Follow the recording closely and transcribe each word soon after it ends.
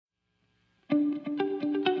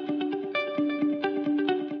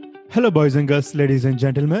Hello, boys and girls, ladies and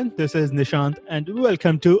gentlemen. This is Nishant, and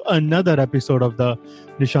welcome to another episode of the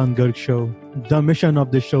Nishant Garg Show. The mission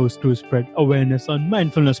of the show is to spread awareness on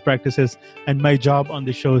mindfulness practices, and my job on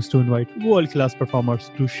the show is to invite world-class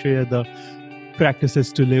performers to share the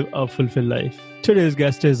practices to live a fulfilled life. Today's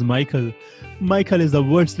guest is Michael. Michael is the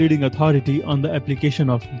world's leading authority on the application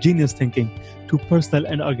of genius thinking to personal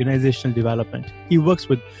and organizational development. He works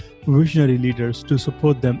with visionary leaders to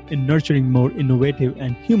support them in nurturing more innovative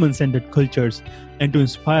and human-centered cultures and to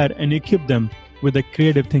inspire and equip them with the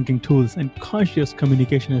creative thinking tools and conscious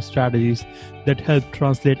communication strategies that help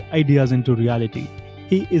translate ideas into reality.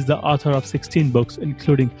 He is the author of 16 books,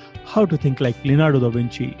 including How to Think Like Leonardo da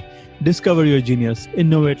Vinci, Discover Your Genius,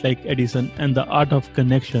 Innovate Like Edison, and The Art of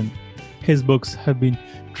Connection. His books have been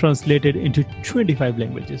translated into 25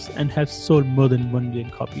 languages and have sold more than 1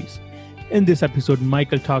 million copies. In this episode,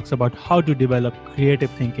 Michael talks about how to develop creative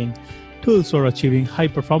thinking, tools for achieving high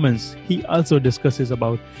performance. He also discusses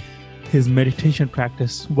about his meditation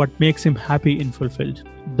practice, what makes him happy and fulfilled,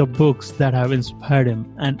 the books that have inspired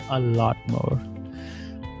him, and a lot more.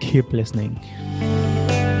 Keep listening.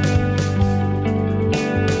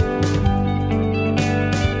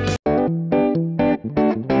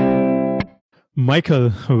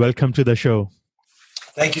 Michael, welcome to the show.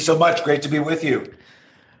 Thank you so much. Great to be with you.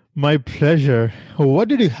 My pleasure. What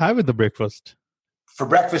did you have at the breakfast? For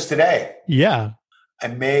breakfast today, Yeah. I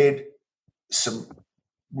made some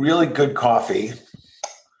really good coffee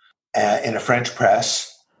in a French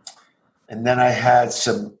press. And then I had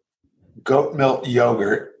some goat milk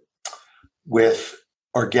yogurt with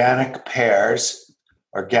organic pears,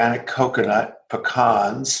 organic coconut,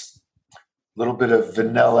 pecans, a little bit of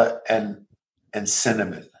vanilla and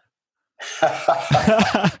cinnamon.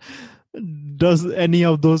 Does any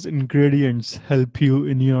of those ingredients help you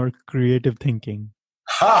in your creative thinking?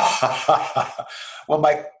 Well,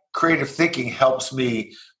 my creative thinking helps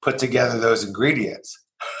me put together those ingredients.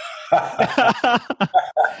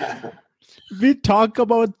 We talk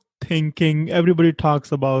about thinking. Everybody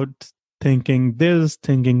talks about thinking this,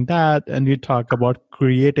 thinking that, and we talk about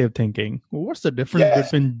creative thinking. What's the difference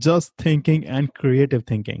between just thinking and creative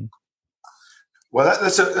thinking? Well,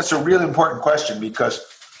 that's a really important question because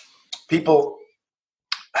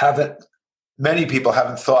many people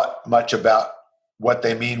haven't thought much about what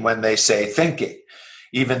they mean when they say thinking,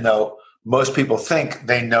 even though most people think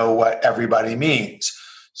they know what everybody means.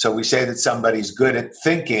 So we say that somebody's good at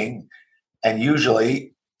thinking, and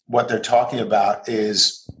usually what they're talking about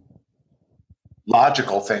is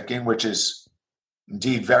logical thinking, which is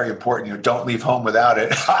indeed very important. You don't leave home without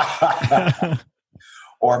it.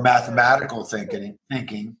 Or mathematical thinking.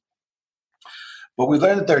 But we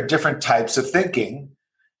learned that there are different types of thinking,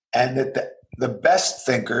 and that the best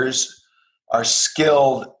thinkers are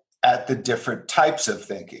skilled at the different types of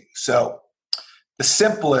thinking. So the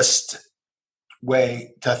simplest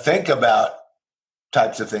way to think about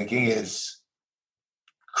types of thinking is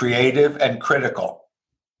creative and critical,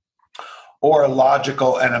 or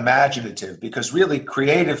logical and imaginative, because really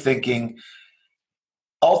creative thinking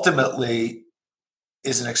ultimately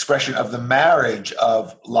is an expression of the marriage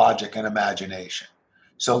of logic and imagination.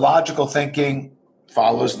 So logical thinking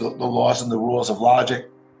follows the laws and the rules of logic.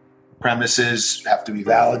 Premises have to be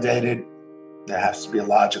validated. There has to be a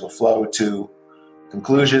logical flow to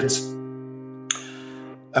conclusions.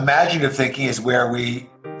 Imaginative thinking is where we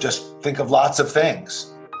just think of lots of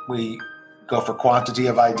things. We go for quantity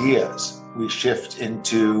of ideas. We shift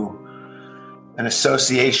into an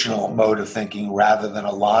associational mode of thinking rather than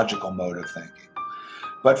a logical mode of thinking.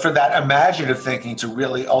 But for that imaginative thinking to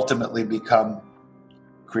really ultimately become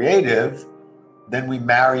creative, then we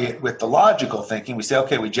marry it with the logical thinking. We say,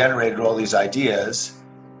 okay, we generated all these ideas.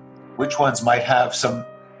 Which ones might have some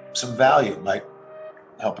value, might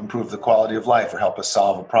help improve the quality of life or help us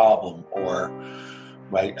solve a problem or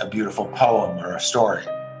write a beautiful poem or a story?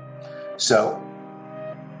 So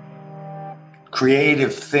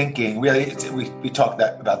creative thinking, really, we talk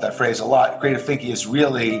about that phrase a lot. Creative thinking is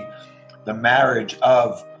really the marriage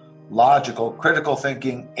of logical, critical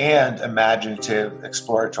thinking and imaginative,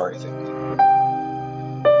 exploratory thinking.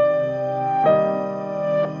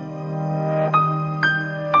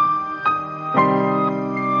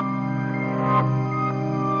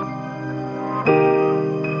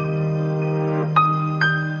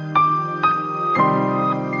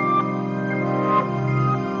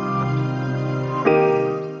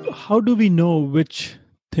 How do we know which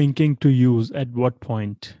thinking to use at what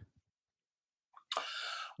point?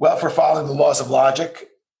 Well, if we're following the laws of logic,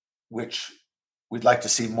 which we'd like to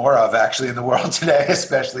see more of actually in the world today,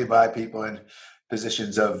 especially by people in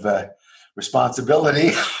positions of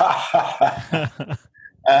responsibility,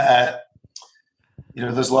 Uh,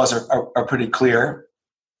 those laws are pretty clear.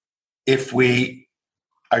 If we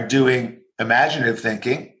are doing imaginative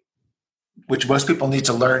thinking, which most people need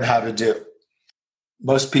to learn how to do,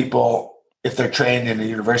 most people, if they're trained in a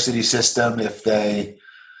university system, if they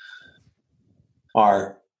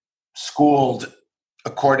are schooled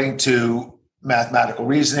according to mathematical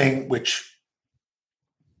reasoning, which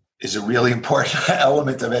is a really important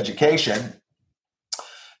element of education,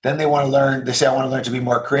 then they want to learn, they say, I want to learn to be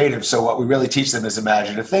more creative. So what we really teach them is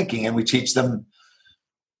imaginative thinking, and we teach them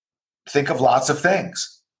think of lots of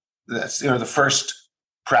things. That's, the first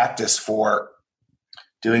practice for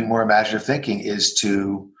doing more imaginative thinking is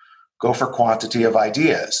to go for quantity of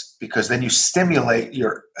ideas, because then you stimulate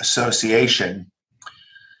your association.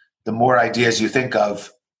 The more ideas you think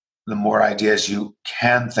of, the more ideas you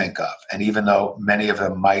can think of. And even though many of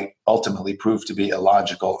them might ultimately prove to be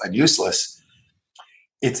illogical and useless,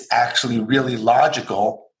 it's actually really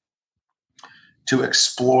logical to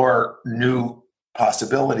explore new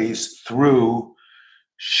possibilities through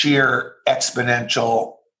sheer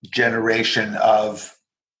exponential generation of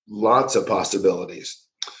lots of possibilities.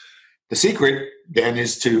 The secret then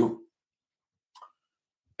is to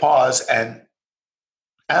pause and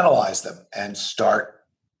analyze them and start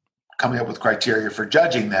coming up with criteria for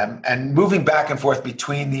judging them and moving back and forth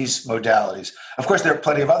between these modalities. Of course, there are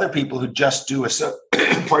plenty of other people who just do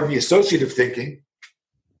associative thinking.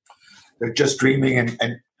 They're just dreaming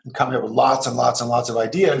and coming up with lots and lots and lots of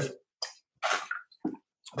ideas,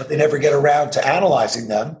 but they never get around to analyzing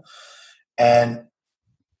them and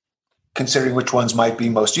considering which ones might be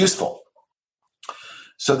most useful.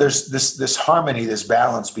 So there's this harmony, this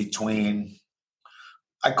balance between,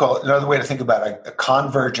 I call it, another way to think about it, a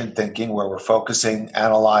convergent thinking where we're focusing,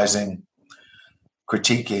 analyzing,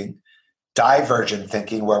 critiquing, divergent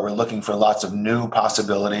thinking where we're looking for lots of new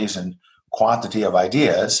possibilities and quantity of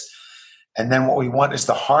ideas. And then what we want is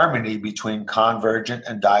the harmony between convergent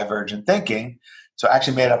and divergent thinking. So I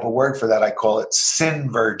actually made up a word for that. I call it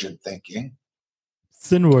synvergent thinking.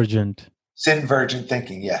 Synvergent. Synvergent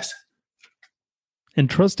thinking, yes.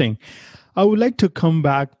 Interesting. I would like to come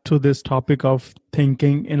back to this topic of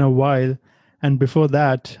thinking in a while. And before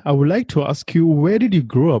that, I would like to ask you, where did you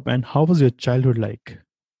grow up and how was your childhood like?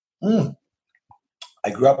 I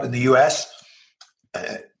grew up in the U.S.,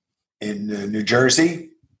 in New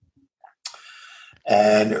Jersey.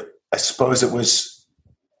 And I suppose it was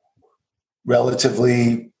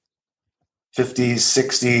relatively 50s,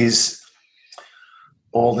 60s,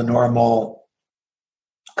 all the normal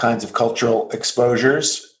kinds of cultural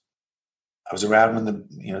exposures. I was around when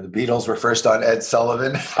the Beatles were first on Ed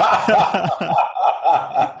Sullivan.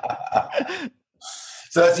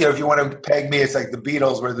 So that's, if you want to peg me, it's like the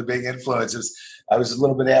Beatles were the big influences. I was a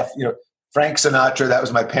little bit after, Frank Sinatra, that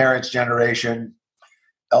was my parents' generation.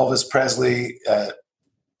 Elvis Presley,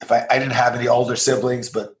 if I didn't have any older siblings,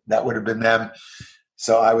 but that would have been them.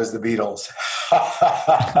 So I was the Beatles.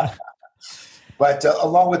 But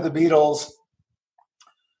along with the Beatles,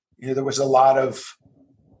 there was a lot of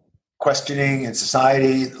questioning in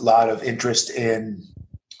society, a lot of interest in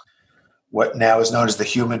what now is known as the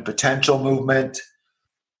human potential movement.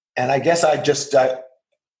 And I guess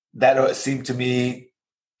that seemed to me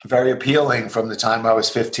very appealing from the time I was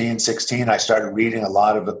 15, 16. I started reading a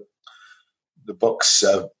lot of the books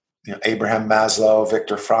of Abraham Maslow,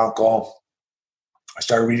 Viktor Frankl. I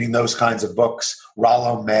started reading those kinds of books,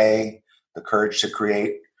 Rollo May, The Courage to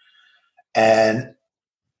Create. And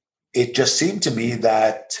it just seemed to me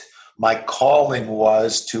that my calling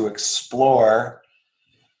was to explore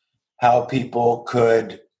how people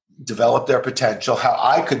could develop their potential, how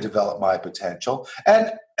I could develop my potential.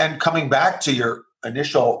 And coming back to your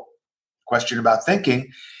initial question about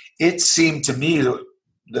thinking, it seemed to me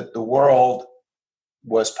that the world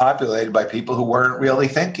was populated by people who weren't really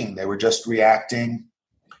thinking. They were just reacting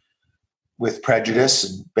with prejudice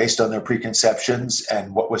and based on their preconceptions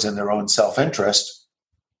and what was in their own self-interest.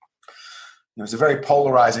 It was a very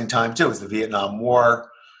polarizing time, too. It was the Vietnam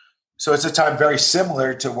War. So it's a time very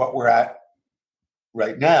similar to what we're at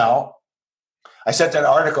right now. I sent an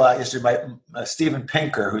article out yesterday by Steven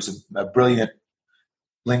Pinker, who's a brilliant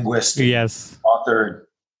linguist, yes, author,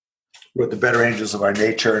 wrote The Better Angels of Our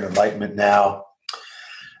Nature and Enlightenment Now.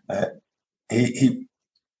 He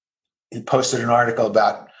posted an article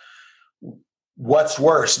about what's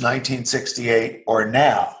worse, 1968 or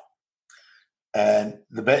now. And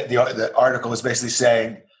the article is basically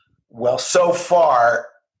saying, well, so far,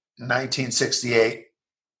 1968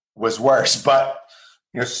 was worse, but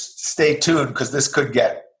stay tuned because this could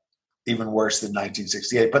get even worse than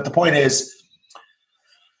 1968. But the point is,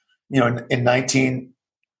 in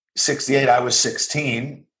 '68, I was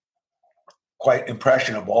 16, quite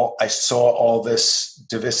impressionable. I saw all this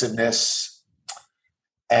divisiveness,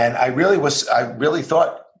 and I really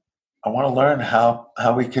thought, I want to learn how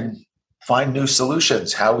we can find new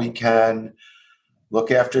solutions, how we can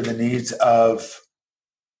look after the needs of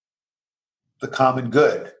the common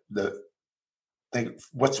good,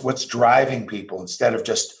 what's driving people, instead of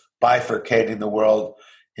just bifurcating the world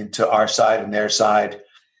into our side and their side,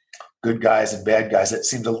 good guys and bad guys. It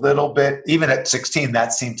seemed a little bit, even at 16,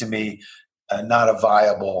 that seemed to me not a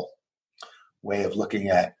viable way of looking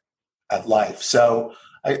at life. So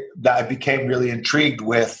I became really intrigued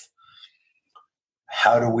with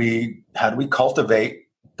how do we cultivate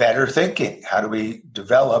better thinking? How do we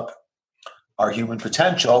develop our human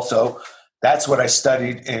potential? So that's what I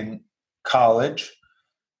studied in college.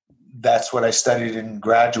 That's what I studied in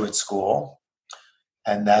graduate school.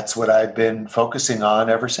 And that's what I've been focusing on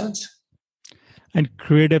ever since. And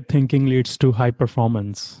creative thinking leads to high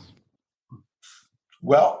performance.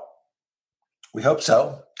 Well, we hope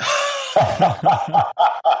so.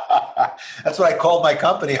 That's what I called my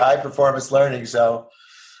company, High Performance Learning. So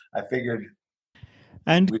I figured.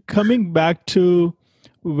 And coming back to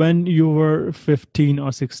when you were 15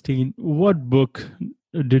 or 16, what book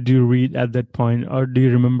did you read at that point? Or do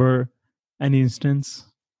you remember any instance?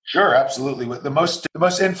 Sure, absolutely. The most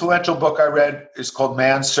influential book I read is called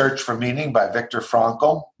Man's Search for Meaning by Viktor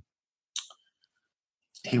Frankl.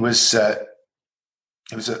 He was a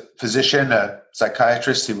physician, a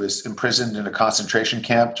psychiatrist. He was imprisoned in a concentration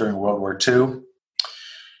camp during World War II.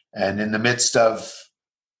 And in the midst of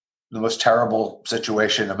the most terrible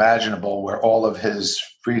situation imaginable, where all of his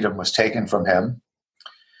freedom was taken from him,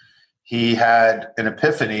 he had an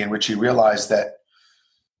epiphany in which he realized that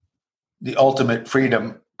the ultimate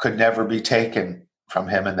freedom could never be taken from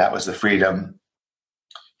him, and that was the freedom,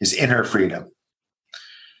 his inner freedom.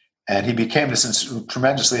 And he became this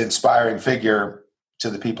tremendously inspiring figure to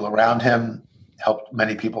the people around him, helped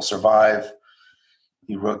many people survive.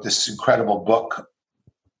 He wrote this incredible book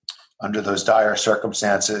under those dire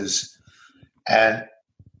circumstances. And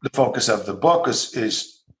the focus of the book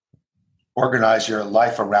is organize your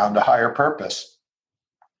life around a higher purpose.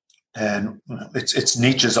 And it's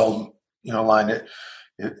Nietzsche's old line that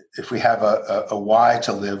if we have a why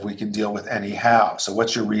to live, we can deal with any how. So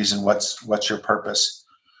what's your reason? What's your purpose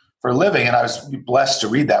for living? And I was blessed to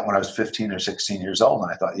read that when I was 15 or 16 years old.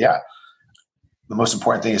 And I thought, yeah, the most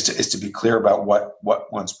important thing is to be clear about what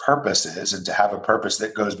one's purpose is, and to have a purpose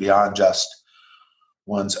that goes beyond just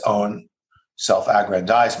one's own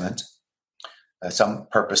self-aggrandizement, some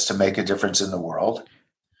purpose to make a difference in the world.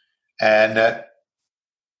 And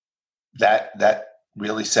that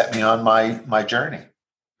really set me on my journey.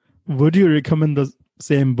 Would you recommend the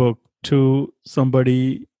same book to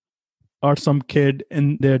somebody or some kid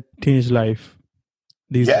in their teenage life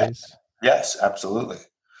these days? Yes, absolutely.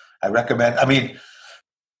 I recommend,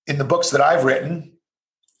 in the books that I've written,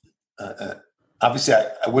 obviously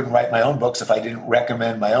I wouldn't write my own books if I didn't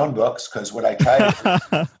recommend my own books, because what I try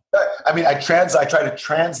to do, I try to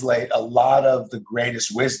translate a lot of the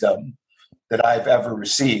greatest wisdom that I've ever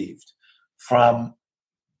received from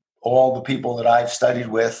all the people that I've studied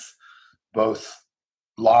with, both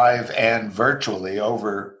live and virtually,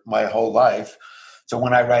 over my whole life. So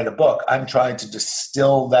when I write a book, I'm trying to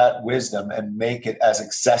distill that wisdom and make it as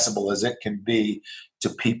accessible as it can be to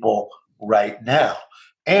people right now.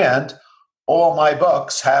 And all my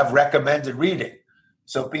books have recommended reading.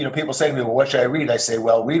 So, people say to me, well, what should I read? I say,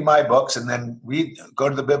 well, read my books and then go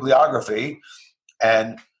to the bibliography,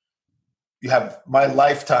 and you have my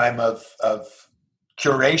lifetime of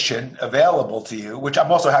curation available to you, which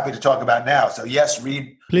I'm also happy to talk about now. So yes,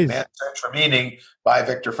 read Man's Search for Meaning by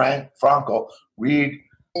Viktor Frankl. Read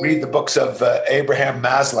the books of Abraham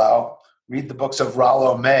Maslow. Read the books of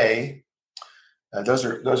Rollo May. Those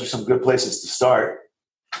are some good places to start.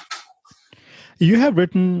 You have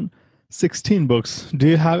written 16 books. Do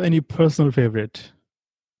you have any personal favorite?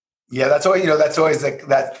 Yeah, that's always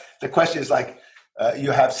the question is like, you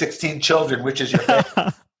have 16 children, which is your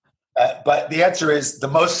favorite? But the answer is the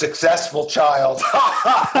most successful child.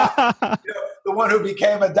 The one who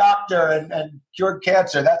became a doctor and cured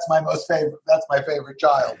cancer. That's my favorite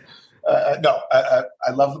child.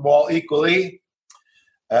 I love them all equally.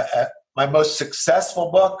 My most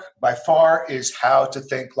successful book by far is How to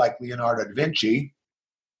Think Like Leonardo da Vinci,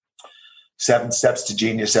 7 Steps to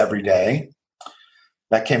Genius Every Day.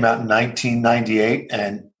 That came out in 1998,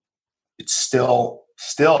 and it's still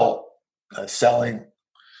selling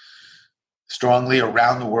strongly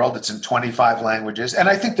around the world. It's in 25 languages. And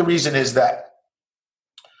I think the reason is that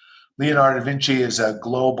Leonardo da Vinci is a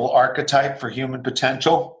global archetype for human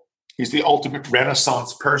potential. He's the ultimate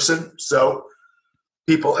Renaissance person. So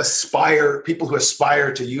people who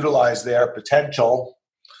aspire to utilize their potential,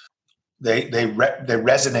 they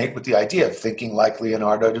resonate with the idea of thinking like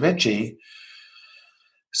Leonardo da Vinci.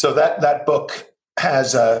 So that book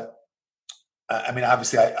has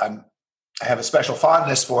obviously I have a special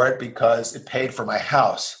fondness for it because it paid for my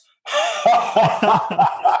house.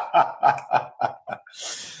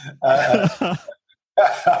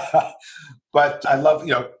 But I love,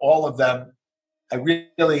 all of them.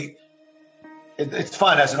 It's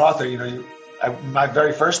fun as an author. My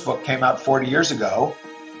very first book came out 40 years ago,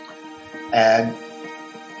 and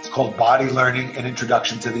it's called Body Learning: An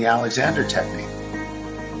Introduction to the Alexander Technique.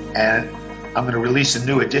 And I'm going to release a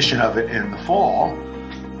new edition of it in the fall.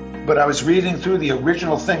 But I was reading through the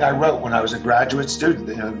original thing I wrote when I was a graduate student.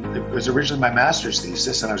 It was originally my master's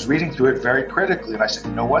thesis, and I was reading through it very critically. And I said,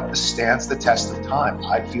 you know what? This stands the test of time.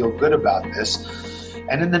 I feel good about this.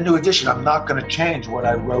 And in the new edition, I'm not going to change what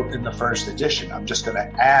I wrote in the first edition. I'm just going to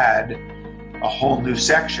add a whole new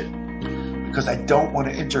section because I don't want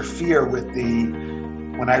to interfere with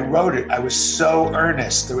when I wrote it, I was so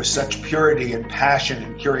earnest. There was such purity and passion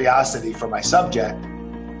and curiosity for my subject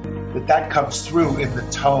that comes through in the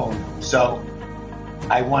tone. So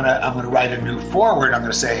I'm going to write a new foreword. I'm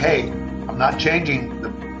going to say, hey, I'm not changing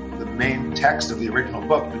the main text of the original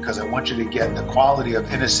book because I want you to get the quality of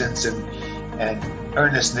innocence and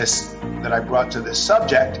earnestness that I brought to this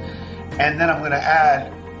subject. And then I'm going to add,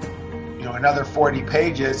 another 40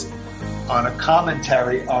 pages on a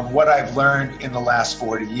commentary on what I've learned in the last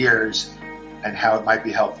 40 years and how it might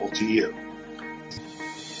be helpful to you.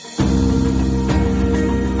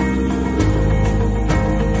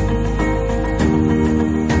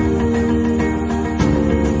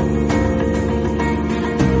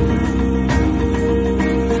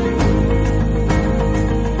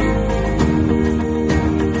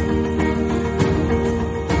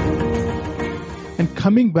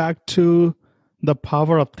 Coming back to the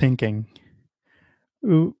power of thinking.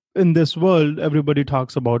 In this world, everybody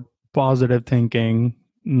talks about positive thinking,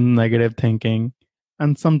 negative thinking,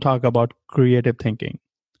 and some talk about creative thinking.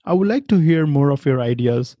 I would like to hear more of your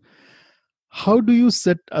ideas. How do you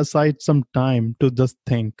set aside some time to just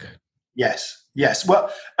think? Yes.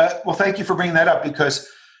 Well, thank you for bringing that up, because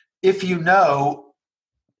we would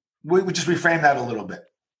just reframe that a little bit.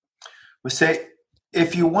 We say,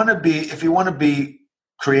 if you want to be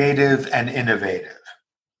creative and innovative,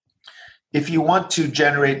 if you want to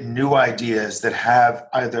generate new ideas that have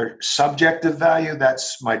either subjective value,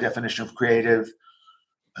 that's my definition of creative,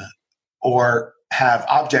 or have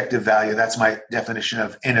objective value, that's my definition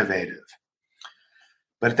of innovative.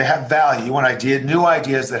 But if they have value, you want new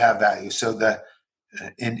ideas that have value. So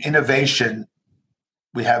in innovation,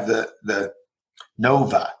 we have the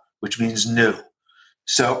nova, which means new.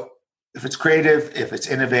 So if it's creative, if it's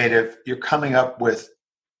innovative, you're coming up with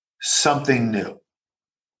something new,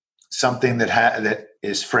 something that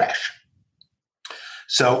is fresh.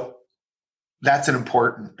 So that's an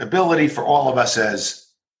important ability for all of us as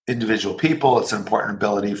individual people. It's an important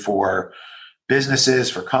ability for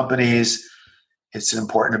businesses, for companies. It's an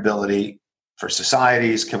important ability for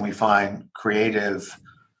societies. Can we find creative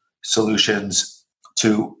solutions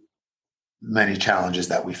to many challenges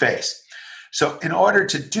that we face? So in order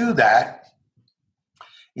to do that,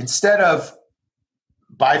 instead of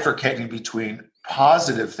bifurcating between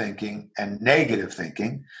positive thinking and negative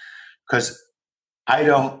thinking, because I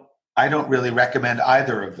don't really recommend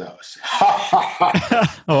either of those.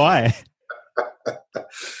 Why?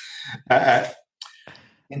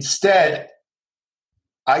 Instead,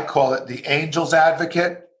 I call it the angel's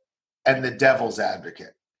advocate and the devil's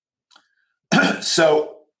advocate.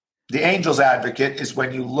 So the angel's advocate is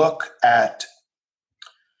when you look at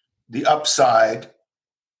the upside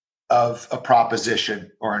of a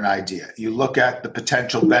proposition or an idea. You look at the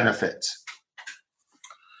potential benefits.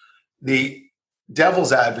 The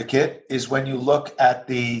devil's advocate is when you look at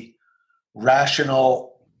the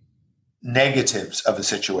rational negatives of a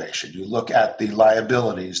situation. You look at the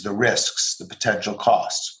liabilities, the risks, the potential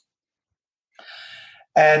costs.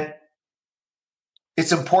 And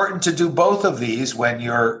it's important to do both of these when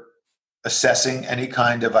you're assessing any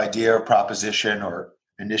kind of idea or proposition or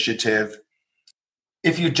initiative.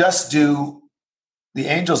 If you just do the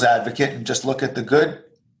angel's advocate and just look at the good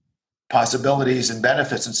possibilities and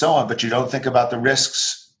benefits and so on, but you don't think about the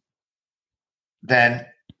risks, then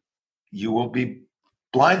you will be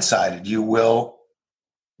blindsided. You will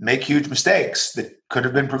make huge mistakes that could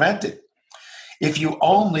have been prevented. If you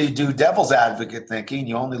only do devil's advocate thinking,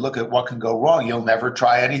 you only look at what can go wrong, you'll never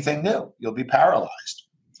try anything new. You'll be paralyzed.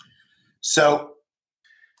 So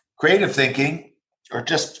creative thinking, or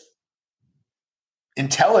just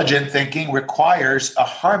intelligent thinking requires a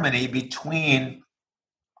harmony between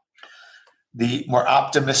the more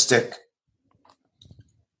optimistic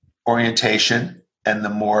orientation and the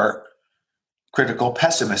more critical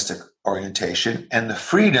pessimistic orientation, and the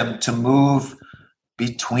freedom to move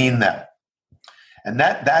between them. And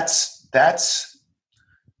that's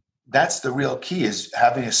the real key, is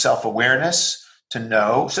having a self-awareness to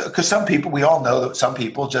know. So, because some people, we all know that some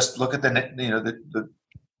people just look at the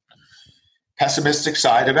pessimistic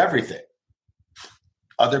side of everything.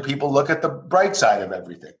 Other people look at the bright side of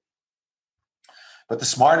everything. But the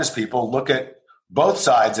smartest people look at both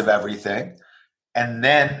sides of everything and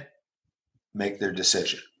then make their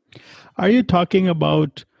decision. Are you talking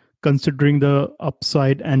about considering the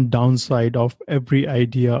upside and downside of every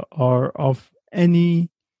idea or of anything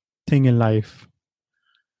in life?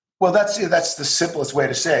 Well, that's the simplest way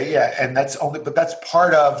to say, yeah, and that's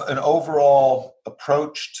part of an overall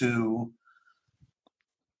approach to,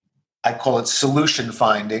 I call it solution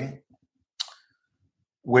finding,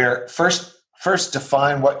 where first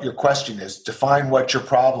define what your question is, define what your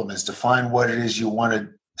problem is, define what it is you want to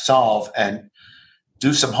solve, and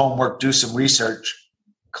do some homework, do some research,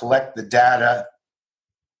 collect the data,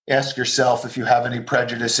 ask yourself if you have any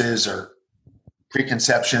prejudices or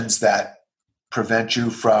preconceptions that prevent you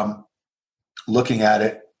from looking at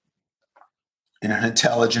it in an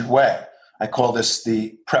intelligent way. I call this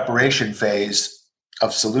the preparation phase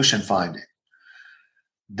of solution finding.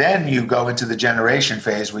 Then you go into the generation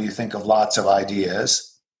phase where you think of lots of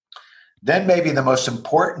ideas. Then maybe the most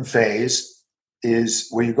important phase is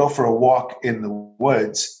where you go for a walk in the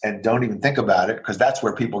woods and don't even think about it, because that's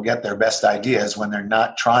where people get their best ideas, when they're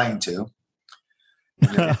not trying to.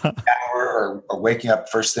 Or waking up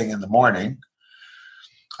first thing in the morning.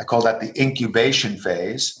 I call that the incubation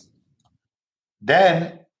phase.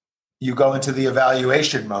 Then you go into the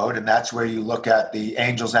evaluation mode, and that's where you look at the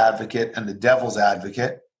angel's advocate and the devil's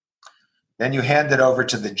advocate. Then you hand it over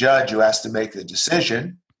to the judge who has to make the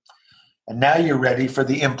decision. And now you're ready for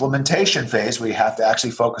the implementation phase, where you have to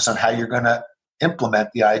actually focus on how you're going to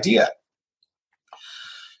implement the idea.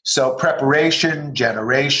 So preparation,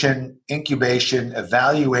 generation, incubation,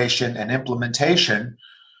 evaluation, and implementation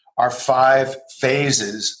are 5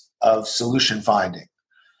 phases of solution finding.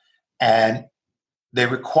 And they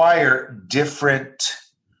require different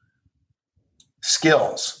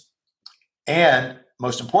skills and,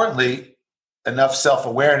 most importantly, enough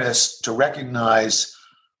self-awareness to recognize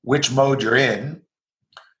which mode you're in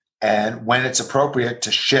and when it's appropriate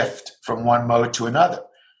to shift from one mode to another.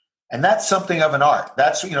 And that's something of an art.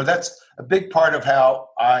 That's a big part of how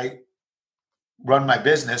I run my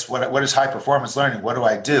business. What is high performance learning? What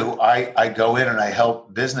do? I go in and I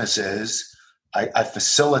help businesses. I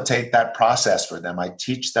facilitate that process for them. I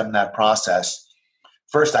teach them that process.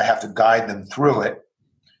 First, I have to guide them through it,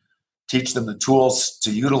 teach them the tools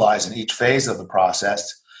to utilize in each phase of the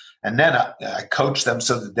process. And then I coach them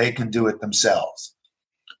so that they can do it themselves.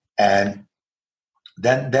 And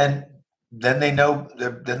then they know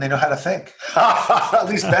how to think, at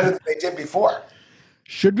least better than they did before.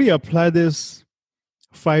 Should we apply this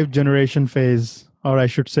 5-generation phase, or I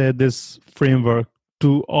should say this framework,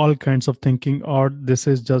 to all kinds of thinking, or this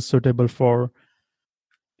is just suitable for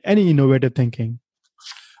any innovative thinking?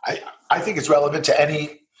 I think it's relevant to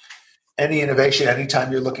any innovation.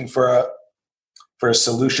 Anytime you're looking for a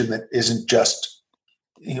solution that isn't just,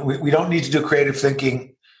 we don't need to do creative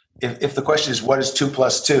thinking. If the question is what is 2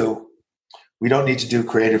 + 2, we don't need to do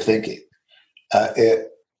creative thinking.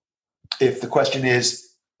 If the question is,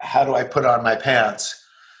 how do I put on my pants?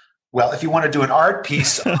 Well, if you want to do an art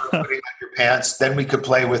piece on putting on your pants, then we could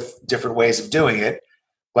play with different ways of doing it.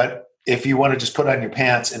 But if you want to just put on your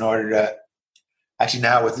pants in order to, actually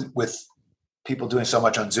now with people doing so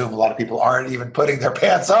much on Zoom, a lot of people aren't even putting their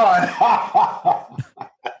pants on.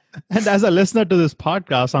 And as a listener to this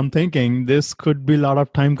podcast, I'm thinking this could be a lot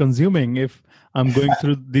of time consuming. If I'm going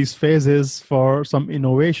through these phases for some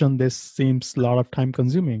innovation, this seems a lot of time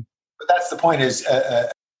consuming. But that's the point, is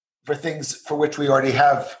for things for which we already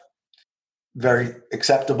have very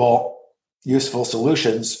acceptable, useful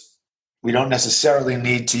solutions, we don't necessarily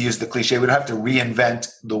need to use the cliche. We don't have to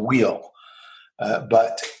reinvent the wheel.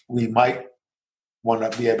 But we might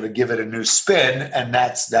want to be able to give it a new spin, and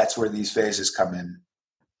that's where these phases come in.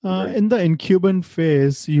 In the incubant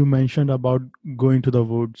phase, you mentioned about going to the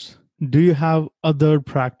woods. Do you have other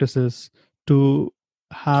practices to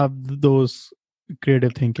have those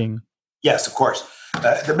creative thinking? Yes, of course.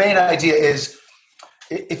 The main idea is,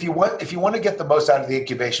 if you want to get the most out of the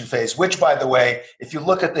incubation phase, which, by the way, if you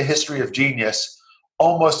look at the history of genius,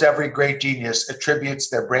 almost every great genius attributes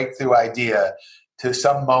their breakthrough idea to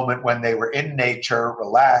some moment when they were in nature,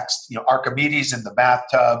 relaxed, Archimedes in the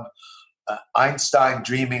bathtub, Einstein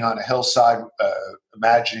dreaming on a hillside,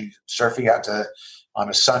 imagining surfing on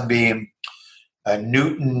a sunbeam,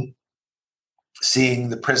 Newton seeing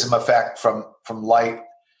the prism effect from light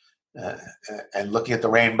and looking at the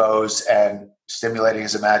rainbows and stimulating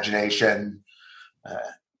his imagination.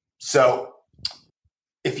 So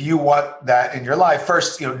if you want that in your life,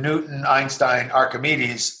 first, Newton, Einstein,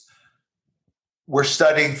 Archimedes, we're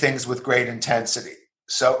studying things with great intensity.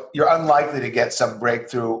 So you're unlikely to get some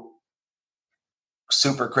breakthrough,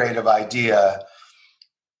 super creative idea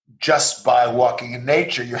just by walking in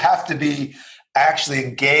nature. You have to be actually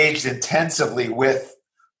engaged intensively with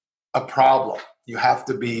a problem. You have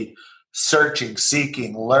to be searching,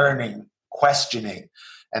 seeking, learning, questioning.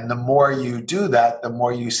 And the more you do that, the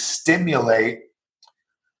more you stimulate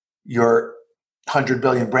your 100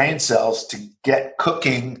 billion brain cells to get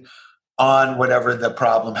cooking on whatever the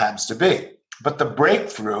problem happens to be. But the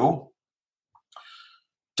breakthrough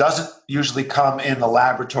doesn't usually come in the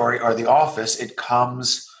laboratory or the office. It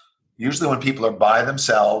comes usually when people are by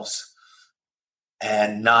themselves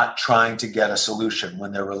and not trying to get a solution,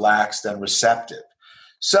 when they're relaxed and receptive.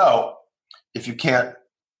 So if you can't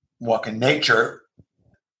walk in nature,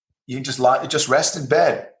 you just rest in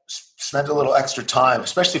bed. Spend a little extra time,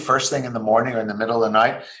 especially first thing in the morning or in the middle of the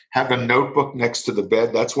night. Have a notebook next to the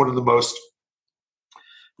bed. That's one of the most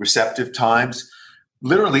receptive times.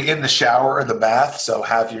 Literally in the shower or the bath. So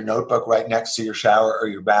have your notebook right next to your shower or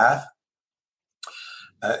your bath.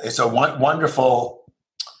 It's a wonderful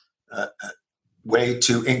way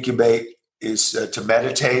to incubate is to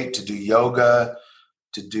meditate, to do yoga,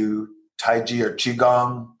 to do Tai Chi or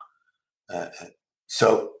Qigong.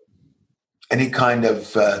 So any kind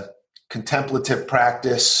of contemplative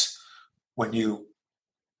practice, when you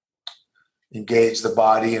engage the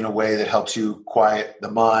body in a way that helps you quiet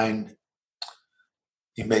the mind,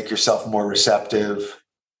 you make yourself more receptive.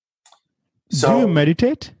 So, do you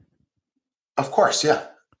meditate? Of course, yeah.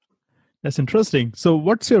 That's interesting. So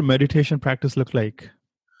what's your meditation practice look like?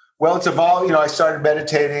 Well, it's evolved. I started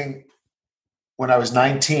meditating when I was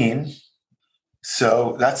 19.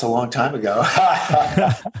 So that's a long time ago.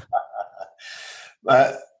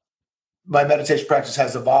 My meditation practice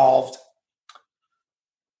has evolved,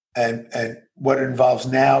 and what it involves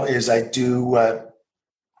now is I do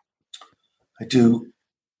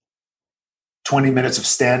 20 minutes of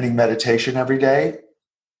standing meditation every day.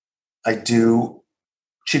 I do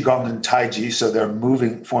Qigong and Tai Chi, so they're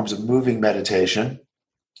moving forms of moving meditation.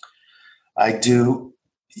 I do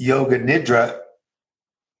yoga nidra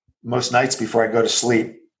most nights before I go to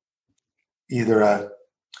sleep. The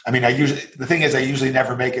thing is, I usually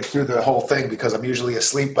never make it through the whole thing because I'm usually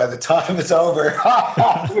asleep by the time it's over,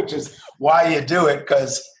 which is why you do it,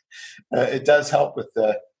 because it does help with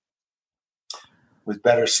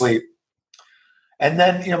better sleep. And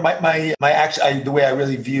then, the way I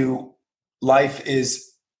really view life is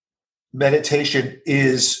meditation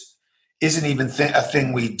isn't even a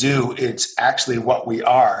thing we do. It's actually what we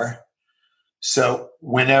are. So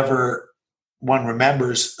whenever one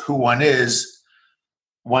remembers who one is,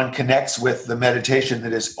 one connects with the meditation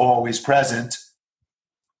that is always present,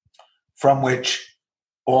 from which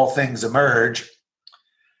all things emerge,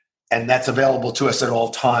 and that's available to us at all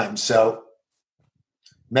times. So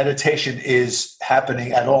meditation is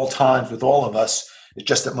happening at all times with all of us. It's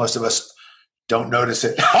just that most of us don't notice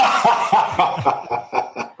it.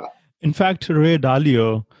 In fact, Ray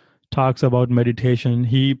Dalio talks about meditation.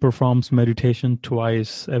 He performs meditation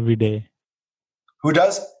twice every day. Who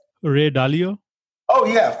does? Ray Dalio. Oh,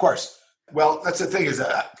 yeah, of course. Well, that's the thing is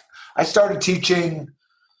I started teaching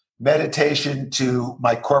meditation to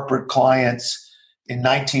my corporate clients in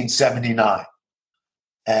 1979.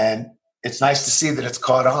 And it's nice to see that it's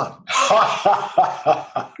caught on.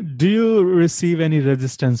 Do you receive any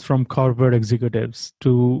resistance from corporate executives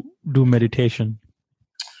to do meditation?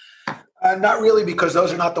 Not really, because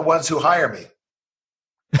those are not the ones who hire me.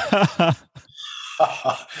 The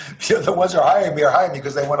ones who are hiring me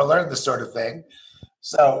because they want to learn this sort of thing.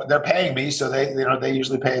 So they're paying me, so they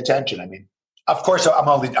usually pay attention. I mean, of course,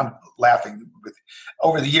 I'm laughing.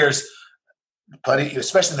 Over the years,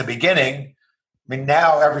 especially in the beginning. I mean,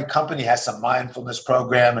 now every company has some mindfulness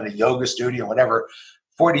program and a yoga studio, whatever.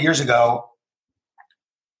 40 years ago,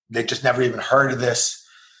 they just never even heard of this.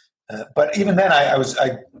 But even then, I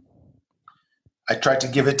tried to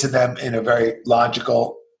give it to them in a very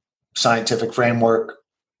logical, scientific framework.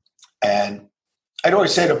 And I'd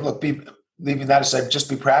always say to them, look, leaving that aside, just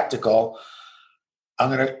be practical. I'm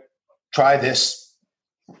going to try this.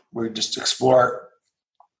 We just explore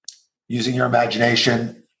using your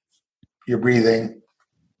imagination your breathing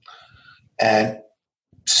and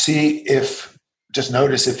just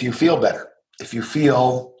notice if you feel better. If you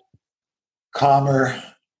feel calmer,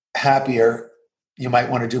 happier, you might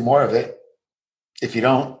want to do more of it. If you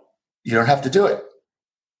don't have to do it.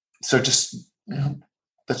 So just,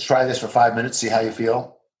 let's try this for 5 minutes, see how you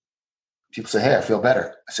feel. People say, hey, I feel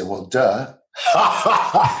better. I say, well, duh.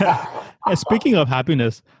 Speaking of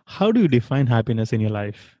happiness, how do you define happiness in your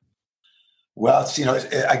life? Well,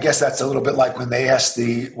 I guess that's a little bit like when they asked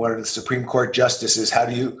one of the Supreme Court justices, how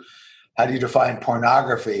do you define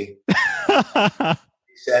pornography? He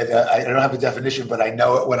said, I don't have a definition, but I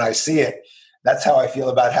know it when I see it. That's how I feel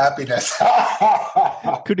about happiness.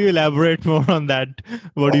 Could you elaborate more on that?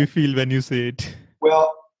 What do you feel when you see it?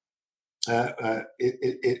 Well,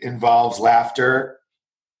 it involves laughter.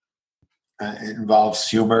 It involves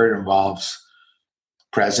humor. It involves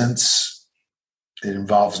presence. It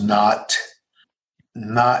involves not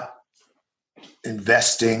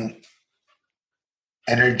investing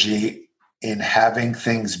energy in having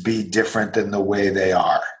things be different than the way they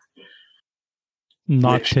are.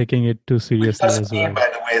 Not taking it too seriously as well. By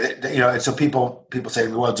the way, that so people say to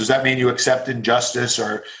me, well, does that mean you accept injustice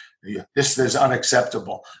or this is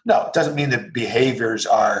unacceptable? No, it doesn't mean that behaviors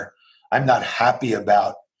are. I'm not happy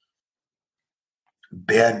about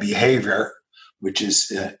bad behavior, which is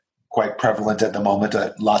quite prevalent at the moment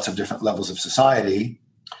at lots of different levels of society.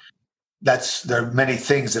 There are many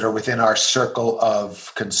things that are within our circle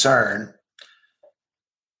of concern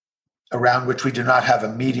around which we do not have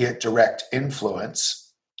immediate direct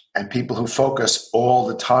influence, and people who focus all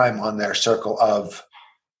the time on their circle of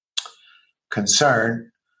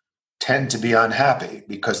concern tend to be unhappy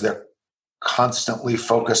because they're constantly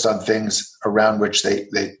focused on things around which they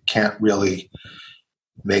can't really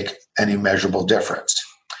make any measurable difference.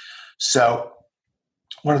 So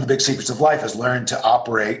one of the big secrets of life is learn to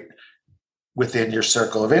operate within your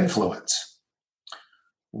circle of influence.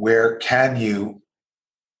 Where can you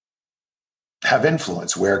have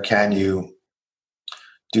influence? Where can you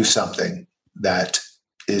do something that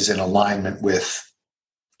is in alignment with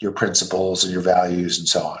your principles and your values and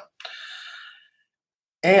so on?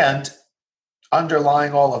 And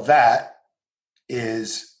underlying all of that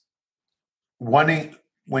is when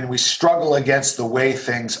we struggle against the way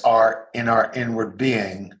things are in our inward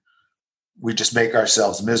being, we just make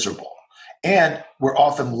ourselves miserable. And we're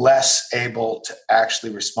often less able to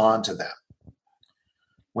actually respond to them.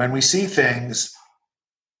 When we see things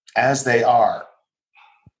as they are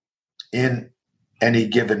in any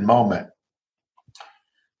given moment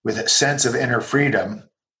with a sense of inner freedom,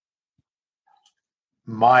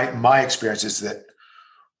 my experience is that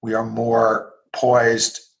we are more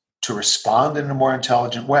poised to respond in a more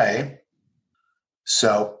intelligent way.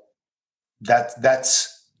 So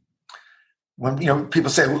that's when people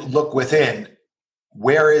say look within.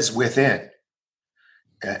 Where is within?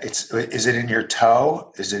 Is it in your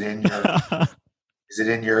toe? Is it in your is it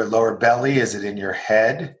in your lower belly? Is it in your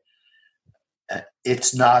head?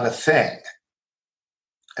 It's not a thing,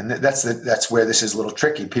 and that's where this is a little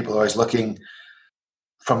tricky. People are always looking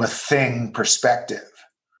from a thing perspective.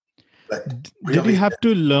 But really, did you have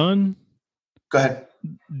to learn? Go ahead.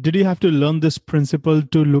 Did you have to learn this principle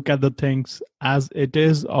to look at the things as it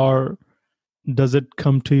is, or does it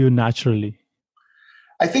come to you naturally?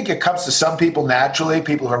 I think it comes to some people naturally.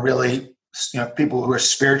 People who are really, people who are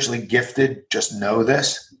spiritually gifted just know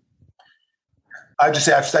this. I just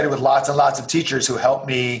say I've studied with lots and lots of teachers who help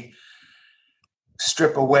me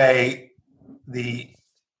strip away the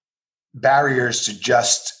barriers to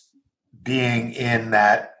just being in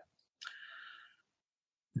that,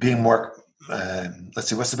 being more, let's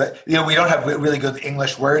see, what's the best, we don't have really good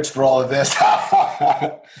English words for all of this.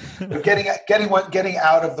 But getting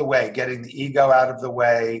out of the way, getting the ego out of the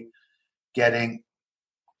way, getting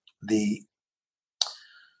the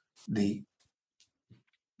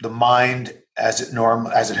mind as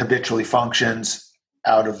it habitually functions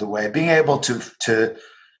out of the way, being able to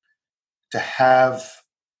have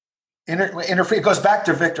inner freedom. It goes back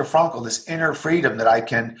to Viktor Frankl, this inner freedom that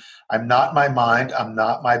I'm not my mind, I'm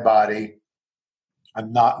not my body,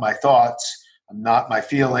 I'm not my thoughts, I'm not my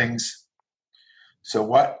feelings. So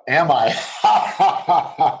what am I?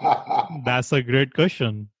 That's a great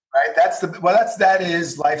question. Right? That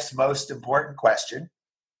is life's most important question.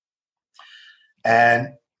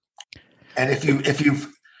 And if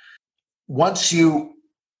you've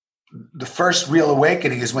the first real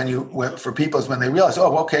awakening is for people is when they realize,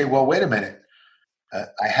 oh, okay, well, wait a minute.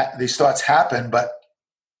 These thoughts happen, but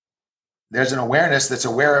there's an awareness that's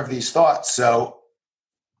aware of these thoughts. So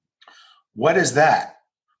what is that?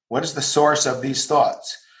 What is the source of these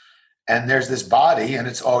thoughts? And there's this body, and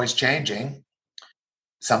it's always changing.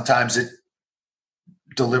 Sometimes it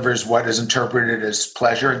delivers what is interpreted as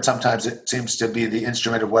pleasure, and sometimes it seems to be the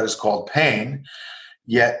instrument of what is called pain.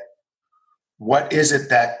 Yet, what is it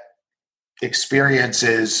that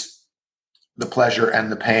experiences the pleasure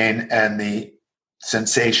and the pain and the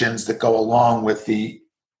sensations that go along with the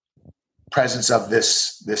presence of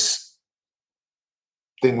this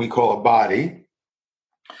thing we call a body?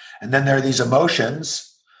 And then there are these emotions,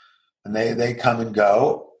 and they come and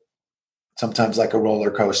go, sometimes like a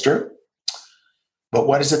roller coaster. But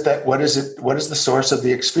what is the source of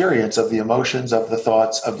the experience, of the emotions, of the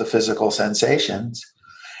thoughts, of the physical sensations?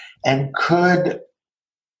 And could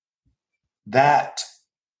that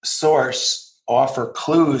source offer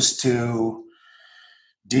clues to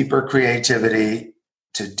deeper creativity,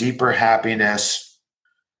 to deeper happiness,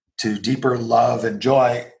 to deeper love and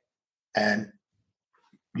joy? And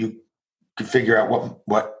you can figure out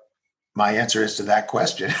what my answer is to that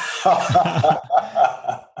question.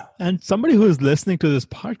 And somebody who is listening to this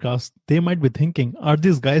podcast, they might be thinking, are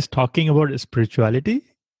these guys talking about spirituality?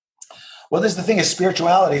 Well, this is the thing, is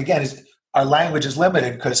spirituality, again, is our language is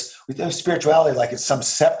limited because we think of spirituality like it's some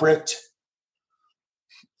separate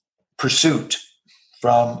pursuit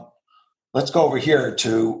from, let's go over here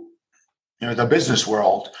to, the business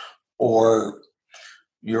world, or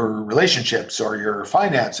your relationships, or your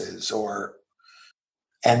finances,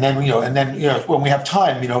 and then when we have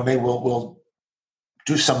time, maybe we'll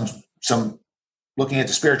do some looking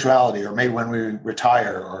into spirituality, or maybe when we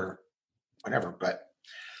retire or whatever. But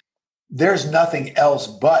there's nothing else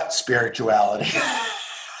but spirituality.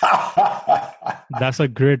 That's a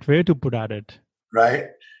great way to put at it, right?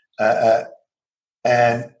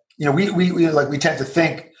 And we tend to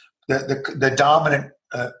think that the dominant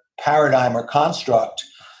paradigm or construct,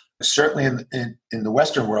 certainly in the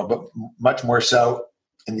Western world, but much more so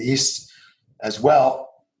in the East as well,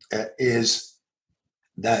 is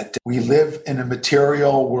that we live in a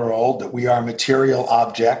material world, that we are material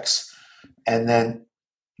objects, and then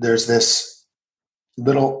there's this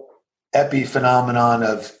little epiphenomenon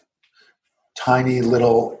of tiny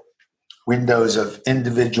little windows of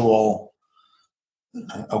individual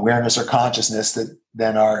awareness or consciousness that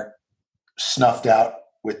then are snuffed out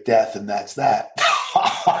with death, and that's that.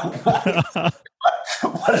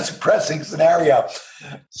 What a depressing scenario.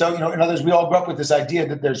 So, in other words, we all grew up with this idea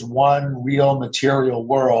that there's one real material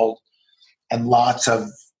world and lots of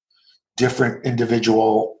different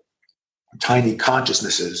individual tiny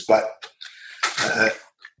consciousnesses. But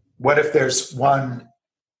what if there's one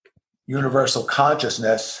universal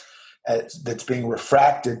consciousness that's being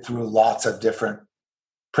refracted through lots of different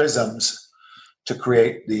prisms to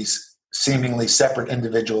create these seemingly separate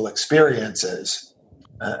individual experiences?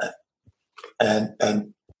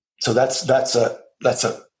 And so that's a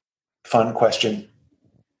fun question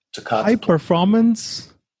to contemplate. High performance.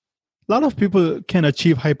 A lot of people can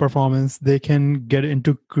achieve high performance. They can get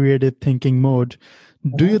into creative thinking mode.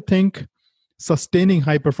 Do you think sustaining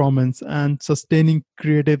high performance and sustaining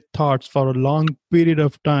creative thoughts for a long period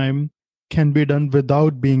of time can be done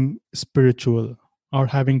without being spiritual or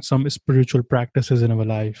having some spiritual practices in our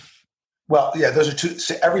life? Well, yeah, those are two.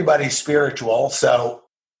 So everybody's spiritual, so.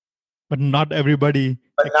 But not everybody.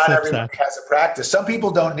 But not everybody has a practice. Some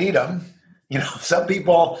people don't need them. Some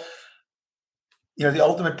people, the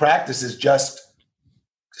ultimate practice is just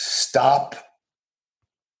stop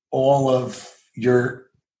all of your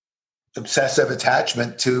obsessive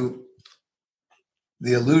attachment to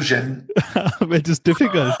the illusion. Which is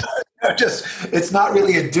difficult. It's not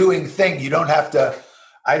really a doing thing. You don't have to,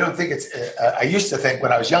 I don't think it's, I used to think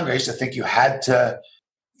when I was younger, I used to think you had to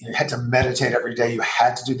meditate every day. You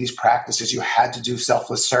had to do these practices. You had to do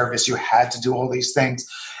selfless service. You had to do all these things.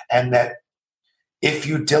 And that if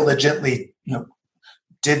you diligently,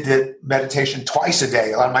 did the meditation twice a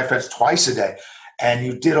day, a lot of my friends twice a day, and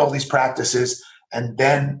you did all these practices, and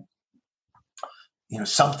then,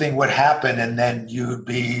 something would happen, and then you'd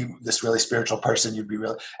be this really spiritual person. You'd be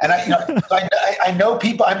really, and I know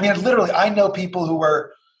people, literally, I know people who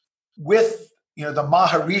were with, the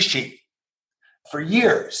Maharishi for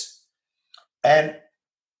years. And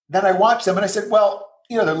then I watched them and I said, well,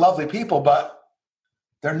 they're lovely people, but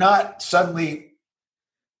they're not suddenly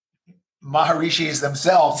Maharishis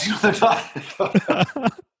themselves.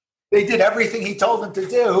 They did everything he told them to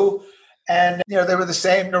do. And, they were the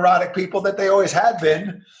same neurotic people that they always had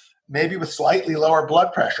been, maybe with slightly lower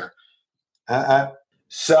blood pressure.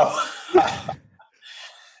 So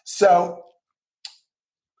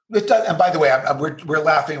it does, and by the way, we're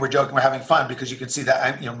laughing, we're joking, we're having fun because you can see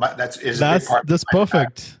that that's a big part. That's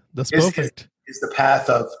perfect. That's perfect. Is the path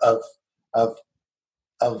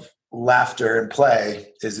of laughter and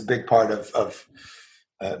play is a big part of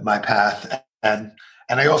my path. And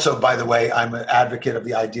I also, by the way, I'm an advocate of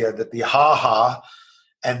the idea that the ha-ha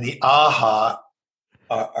and the aha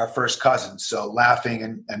are first cousins. So laughing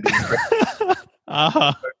and being crazy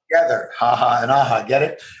together, ha-ha and aha, get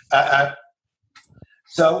it?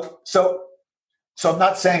 So I'm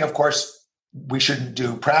not saying, of course, we shouldn't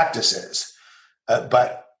do practices,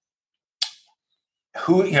 but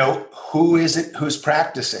who is it who's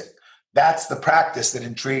practicing? That's the practice that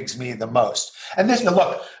intrigues me the most. And this,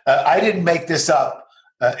 look, I didn't make this up.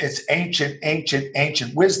 It's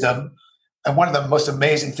ancient wisdom. And one of the most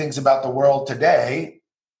amazing things about the world today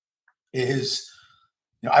is,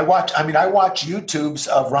 I watch YouTubes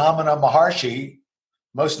of Ramana Maharshi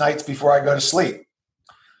most nights before I go to sleep.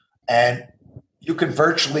 And you can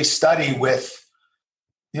virtually study with,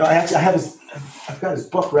 I've got his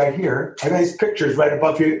book right here. I got his pictures right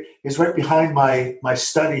above here. It's right behind my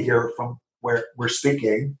study here from where we're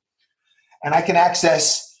speaking. And I can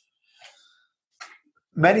access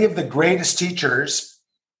many of the greatest teachers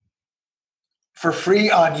for free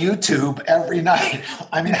on YouTube every night.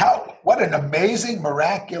 I mean, what an amazing,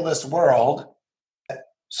 miraculous world.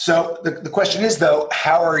 So the question is, though,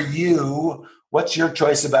 what's your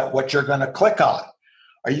choice about what you're going to click on?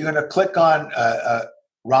 Are you going to click on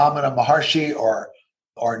Ramana Maharshi or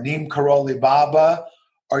Neem Karoli Baba?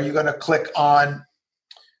 Are you going to click on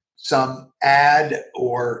some ad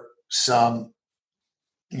or some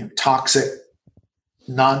toxic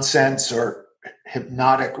nonsense or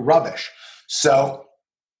hypnotic rubbish? So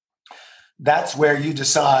that's where you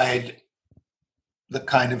decide the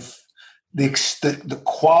kind of the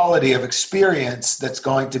quality of experience that's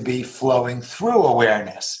going to be flowing through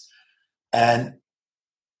awareness. And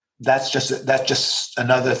that's just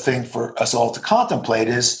another thing for us all to contemplate,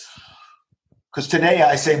 is because today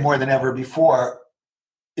I say more than ever before,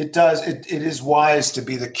 it is wise to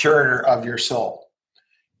be the curator of your soul.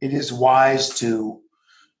 It is wise to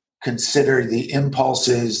consider the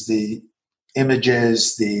impulses, the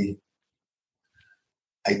images, the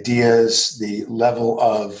ideas, the level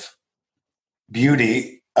of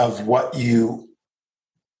beauty of what you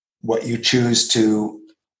choose to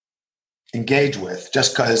engage with.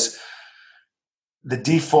 Just because the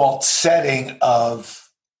default setting of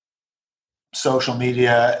social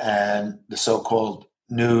media and the so-called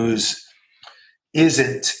news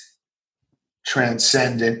isn't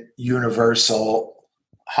transcendent, universal,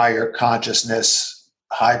 higher consciousness,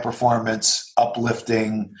 high performance,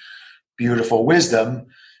 uplifting, beautiful wisdom.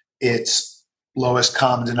 It's lowest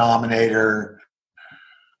common denominator,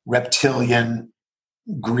 reptilian,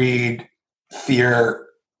 greed, fear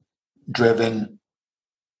driven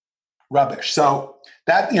rubbish. So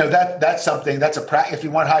that's something that's if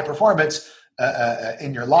you want high performance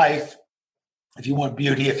in your life, if you want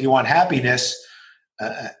beauty, if you want happiness,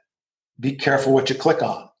 be careful what you click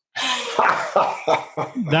on.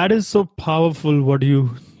 That is so powerful what you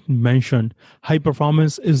mentioned. High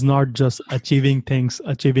performance is not just achieving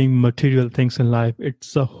material things in life.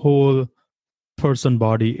 It's a whole person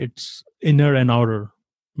body. It's inner and outer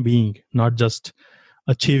being, not just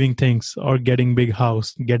achieving things or getting big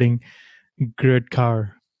house, getting great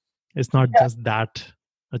car. It's not just that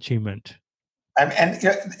achievement. And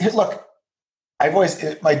look,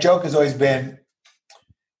 my joke has always been,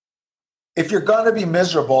 if you're going to be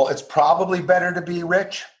miserable, it's probably better to be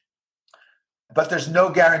rich, but there's no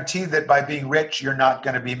guarantee that by being rich, you're not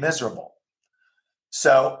going to be miserable.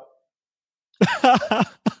 So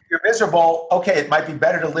if you're miserable, okay, it might be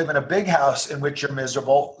better to live in a big house in which you're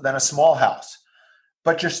miserable than a small house,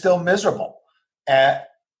 but you're still miserable. And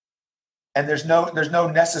there's no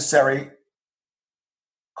necessary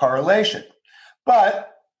correlation.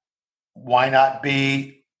 But why not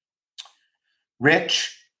be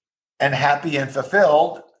rich and happy and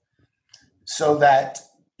fulfilled so that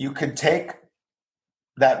you can take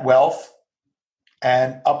that wealth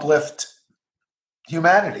and uplift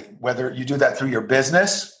humanity, whether you do that through your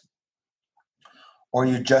business or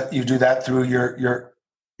you do that through your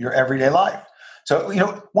everyday life. So,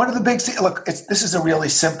 one of the big, this is a really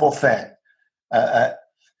simple thing.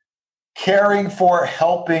 Caring for,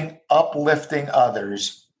 helping, uplifting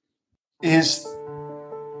others is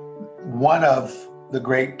one of the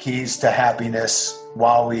great keys to happiness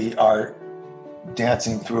while we are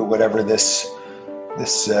dancing through whatever this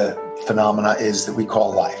phenomena is that we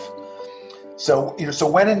call life. So, so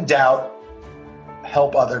when in doubt,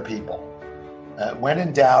 help other people. When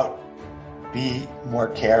in doubt, be more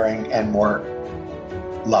caring and more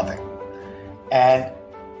loving. And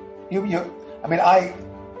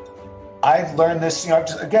I've learned this,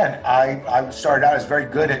 again, I started out as very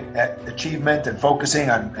good at achievement and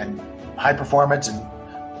focusing on and high performance and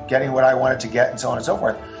getting what I wanted to get and so on and so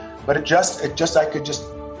forth. But I'm just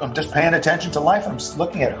paying attention to life. I'm just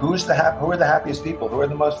looking at who are the happiest people, who are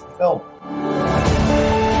the most fulfilled.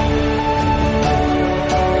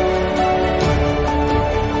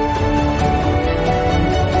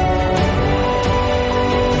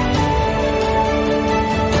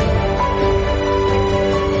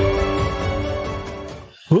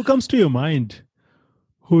 Who comes to your mind?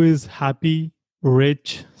 Who is happy,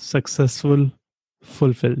 rich, successful,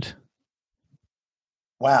 fulfilled?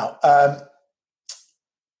 Wow.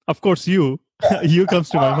 Of course, you. You comes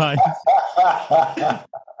to my mind.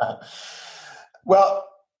 Well,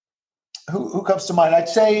 who comes to mind? I'd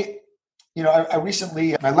say, I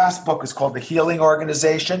recently, my last book is called The Healing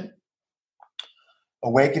Organization,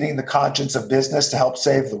 Awakening the Conscience of Business to Help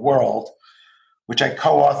Save the World, which I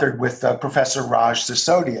co-authored with Professor Raj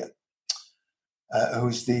Sisodia,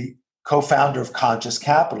 who's the co-founder of Conscious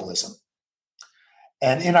Capitalism.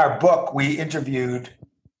 And in our book, we interviewed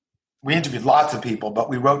lots of people, but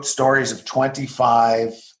we wrote stories of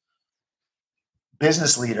 25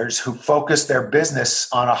 business leaders who focused their business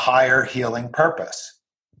on a higher healing purpose.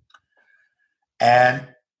 And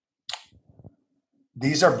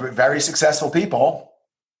these are very successful people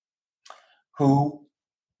who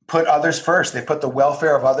put others first. They put the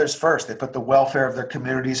welfare of others first. They put the welfare of their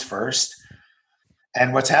communities first.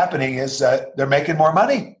 And what's happening is they're making more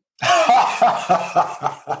money.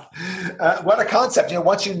 What a concept.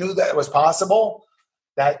 Once you knew that it was possible,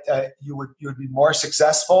 that you would be more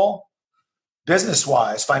successful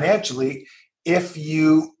business-wise, financially, if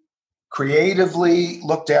you creatively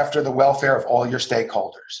looked after the welfare of all your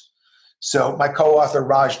stakeholders. So my co-author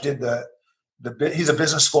Raj did he's a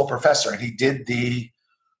business school professor, and he did the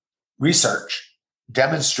research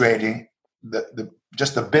demonstrating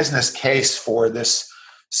just the business case for this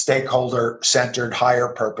stakeholder-centered higher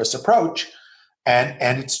purpose approach. And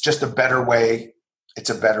it's just a better way. It's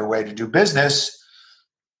a better way to do business,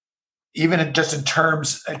 even in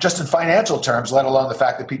financial terms, let alone the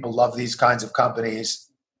fact that people love these kinds of companies.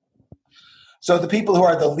 So the people who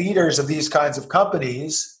are the leaders of these kinds of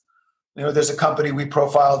companies, there's a company we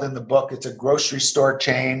profiled in the book. It's a grocery store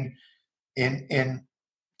chain in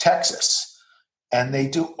Texas, and they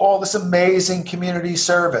do all this amazing community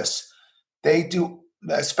service. They do,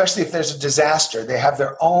 especially if there's a disaster, they have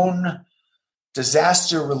their own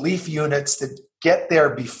disaster relief units that get there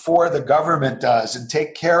before the government does and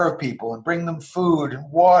take care of people and bring them food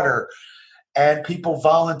and water, and people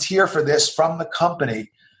volunteer for this from the company.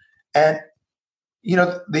 And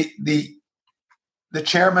the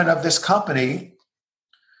chairman of this company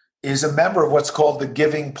is a member of what's called the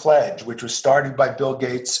Giving Pledge, which was started by Bill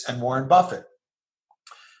Gates and Warren Buffett.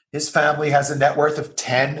 His family has a net worth of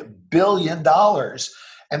 $10 billion.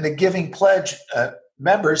 And the Giving Pledge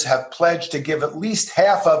members have pledged to give at least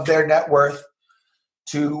half of their net worth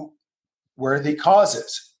to worthy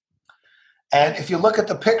causes. And if you look at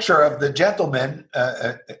the picture of the gentleman,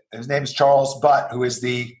 his name is Charles Butt, who is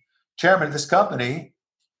the chairman of this company.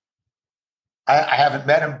 I haven't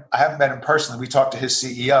met him. I haven't met him personally. We talked to his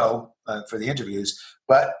CEO for the interviews,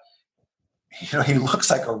 but he looks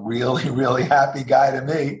like a really, really happy guy to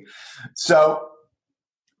me. So,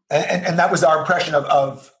 and that was our impression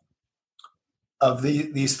of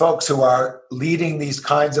these folks who are leading these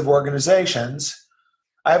kinds of organizations.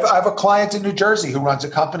 I have a client in New Jersey who runs a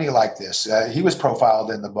company like this. He was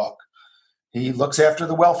profiled in the book. He looks after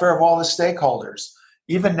the welfare of all his stakeholders.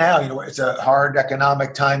 Even now, it's a hard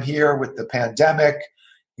economic time here with the pandemic.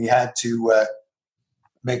 He had to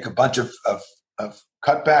make a bunch of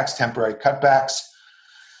cutbacks, temporary cutbacks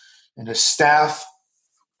in his staff.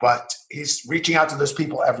 But he's reaching out to those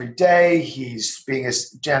people every day. He's being as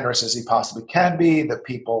generous as he possibly can be. The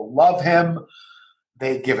people love him.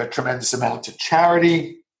 They give a tremendous amount to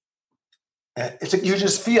charity. You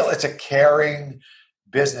just feel it's a caring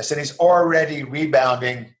business. And he's already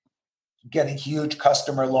rebounding, getting huge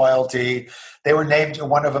customer loyalty. They were named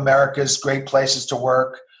one of America's great places to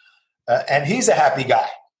work. And he's a happy guy.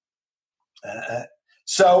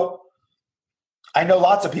 So I know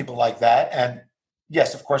lots of people like that. And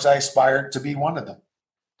yes, of course, I aspire to be one of them.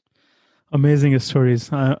 Amazing stories.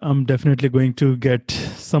 I'm definitely going to get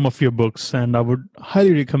some of your books, and I would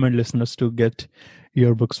highly recommend listeners to get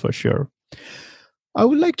your books for sure. I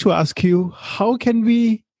would like to ask you, how can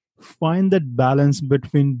we find that balance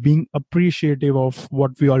between being appreciative of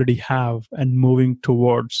what we already have and moving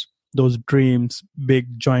towards those dreams,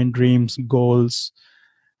 big giant dreams, goals,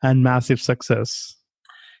 and massive success?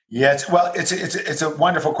 Yes, well, it's a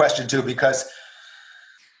wonderful question too, because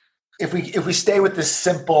if we stay with this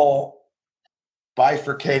simple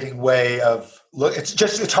bifurcating way of look,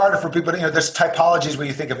 it's harder for people. There's typologies where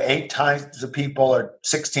you think of 8 kinds of people or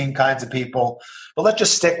 16 kinds of people, but let's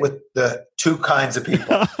just stick with the 2 kinds of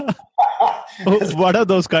people. What are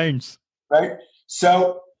those kinds? Right.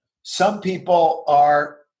 So some people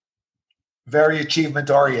are very achievement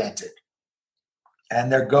oriented,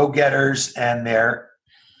 and they're go-getters, and they're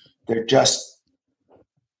just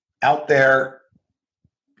out there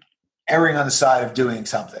erring on the side of doing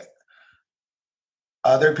something.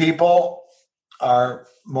 Other people are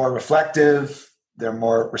more reflective, they're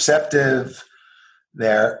more receptive,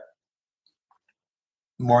 they're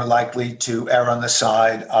more likely to err on the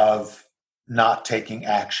side of not taking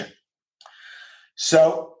action.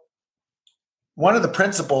 So one of the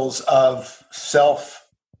principles of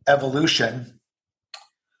self-evolution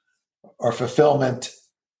or fulfillment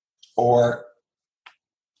or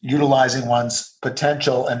utilizing one's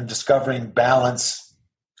potential and discovering balance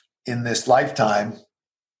in this lifetime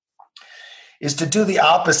is to do the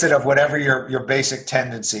opposite of whatever your basic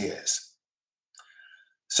tendency is.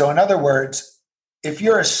 So in other words, if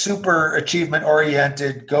you're a super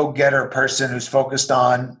achievement-oriented, go-getter person who's focused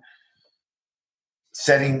on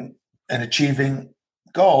setting and achieving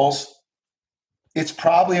goals, it's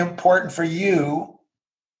probably important for you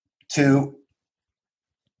to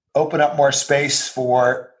open up more space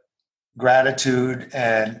for gratitude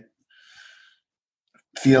and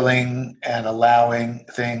feeling and allowing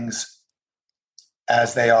things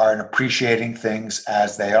as they are and appreciating things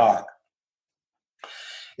as they are.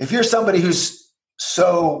 If you're somebody who's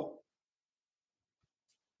so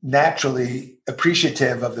naturally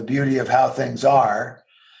appreciative of the beauty of how things are,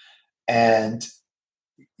 and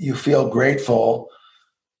you feel grateful,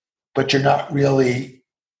 but you're not really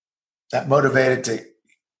that motivated to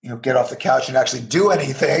get off the couch and actually do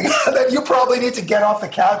anything, then you probably need to get off the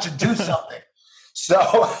couch and do something.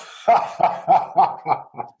 So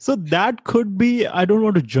so that could be, I don't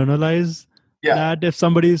want to generalize that. If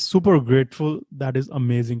somebody is super grateful, that is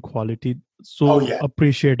amazing quality. So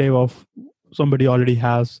appreciative of somebody already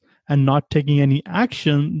has and not taking any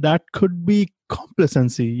action, that could be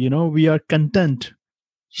complacency. We are content.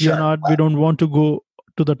 Sure. We don't want to go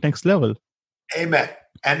to the next level. Amen.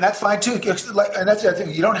 And that's fine too. And that's the other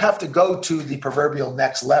thing. You don't have to go to the proverbial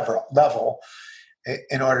next level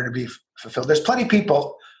in order to be fulfilled. There's plenty of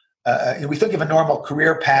people. We think of a normal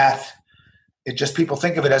career path. People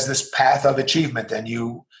think of it as this path of achievement, and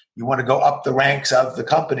you want to go up the ranks of the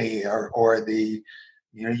company, or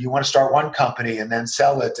you want to start one company and then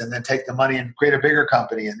sell it and then take the money and create a bigger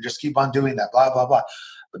company and just keep on doing that, blah, blah, blah.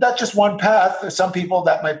 But that's just one path. For some people,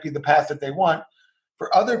 that might be the path that they want.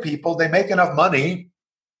 For other people, they make enough money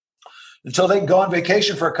until they can go on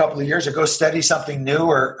vacation for a couple of years or go study something new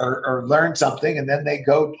or learn something. And then they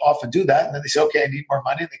go off and do that. And then they say, okay, I need more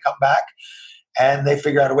money. And they come back and they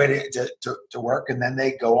figure out a way to work. And then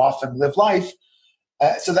they go off and live life.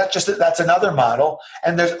 So that's another model.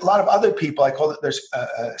 And there's a lot of other people, I call it, there's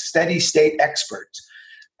steady state experts.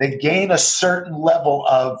 They gain a certain level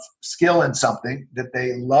of skill in something that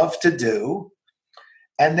they love to do.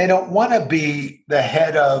 And they don't want to be the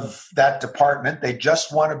head of that department. They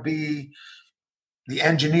just want to be the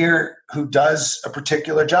engineer who does a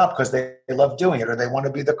particular job because they love doing it. Or they want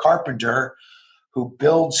to be the carpenter who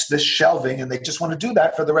builds this shelving, and they just want to do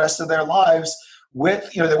that for the rest of their lives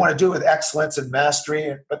with, they want to do it with excellence and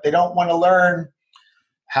mastery, but they don't want to learn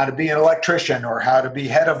how to be an electrician or how to be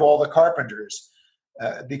head of all the carpenters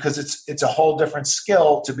because it's a whole different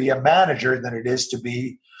skill to be a manager than it is to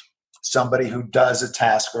be somebody who does a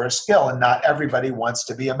task or a skill, and not everybody wants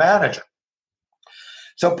to be a manager.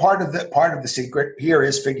 So part of the secret here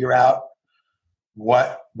is figure out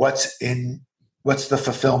what's the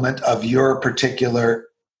fulfillment of your particular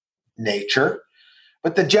nature.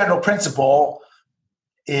 But the general principle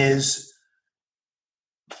is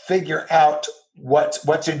figure out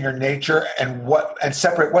what's in your nature and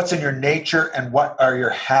separate what's in your nature and what are your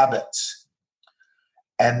habits,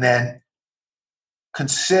 and then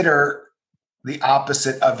consider the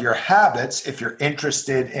opposite of your habits if you're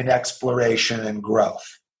interested in exploration and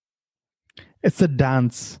growth. It's a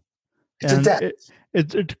dance. It's a dance.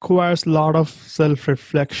 It requires a lot of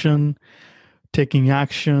self-reflection, taking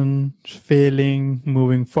action, failing,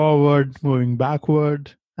 moving forward, moving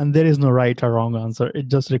backward. And there is no right or wrong answer. It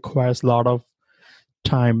just requires a lot of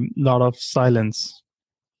time, a lot of silence.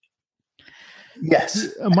 Yes.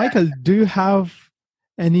 Michael, do you have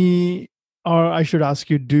any, or I should ask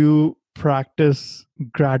you, do you practice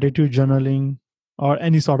gratitude journaling or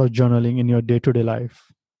any sort of journaling in your day-to-day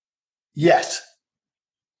life? Yes.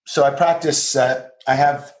 So I practice, I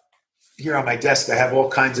have, here on my desk, I have all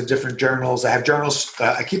kinds of different journals. I have journals.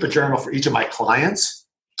 I keep a journal for each of my clients.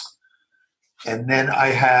 And then I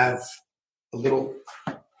have a little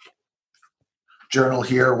journal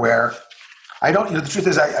here where I don't, the truth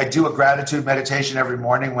is I do a gratitude meditation every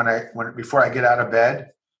morning before I get out of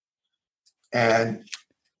bed. And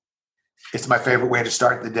it's my favorite way to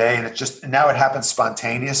start the day. And now it happens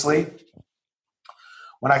spontaneously.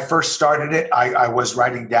 When I first started it, I was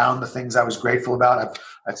writing down the things I was grateful about.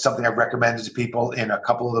 It's something I've recommended to people in a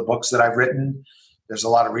couple of the books that I've written. There's a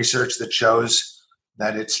lot of research that shows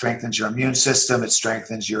that it strengthens your immune system. It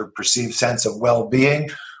strengthens your perceived sense of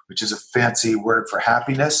well-being, which is a fancy word for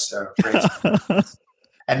happiness.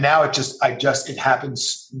 And now it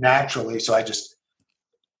happens naturally. So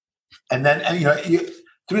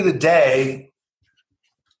through the day,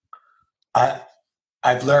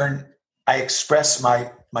 I've learned I express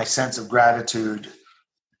my sense of gratitude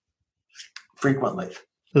frequently.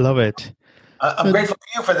 Love it. I'm grateful to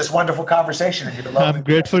you for this wonderful conversation. And I'm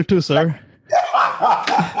grateful too, sir.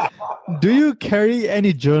 Do you carry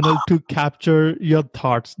any journal to capture your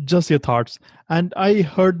thoughts, just your thoughts? And I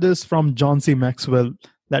heard this from John C. Maxwell,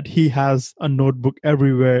 that he has a notebook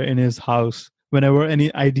everywhere in his house. Whenever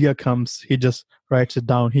any idea comes, he just writes it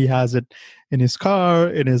down. He has it in his car,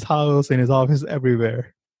 in his house, in his office,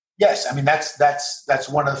 everywhere. Yes, I mean that's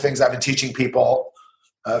one of the things I've been teaching people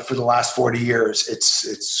for the last 40 years.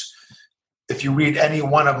 It's if you read any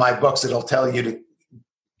one of my books, it'll tell you to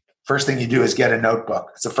first thing you do is get a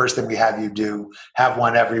notebook. It's the first thing we have you do. Have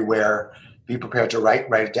one everywhere. Be prepared to write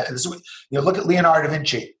it down. Look at Leonardo da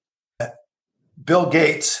Vinci. Bill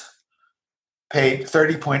Gates paid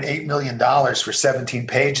 $30.8 million for 17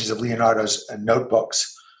 pages of Leonardo's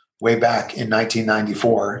notebooks way back in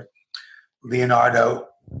 1994. Leonardo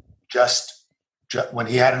just when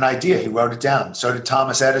he had an idea, he wrote it down. So did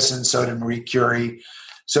Thomas Edison. So did Marie Curie.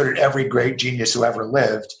 So did every great genius who ever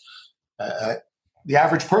lived. The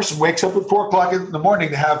average person wakes up at 4 o'clock in the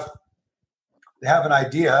morning to have an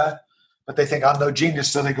idea, but they think I'm no genius,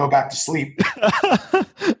 so they go back to sleep.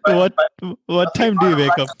 What time do you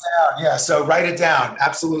wake up? Yeah, so write it down.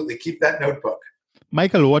 Absolutely. Keep that notebook.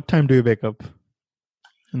 Michael, what time do you wake up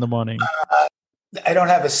in the morning? I don't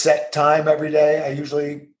have a set time every day.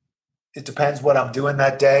 It depends what I'm doing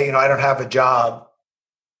that day. I don't have a job.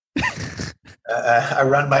 I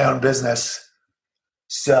run my own business.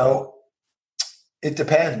 So it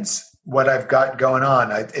depends what I've got going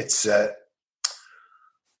on. I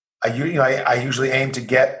usually aim to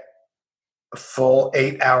get a full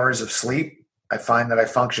 8 hours of sleep. I find that I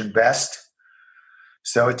function best.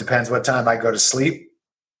 So it depends what time I go to sleep.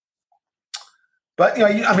 But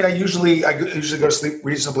I usually go to sleep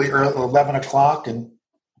reasonably early, 11 o'clock, and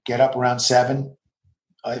get up around 7.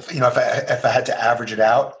 If I had to average it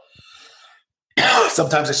out.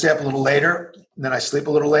 Sometimes I stay up a little later, and then I sleep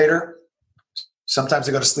a little later. Sometimes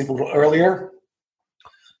I go to sleep a little earlier,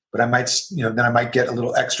 but I might get a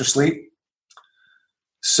little extra sleep.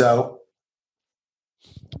 So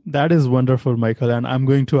that is wonderful, Michael. And I'm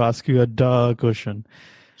going to ask you a duh question.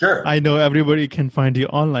 Sure. I know everybody can find you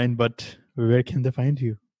online, but where can they find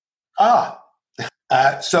you?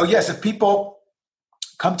 So yes, if people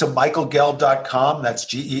come to michaelgelb.com, that's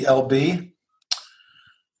GELB,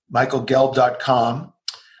 michaelgelb.com.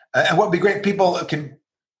 And what would be great, people can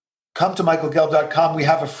come to michaelgelb.com. We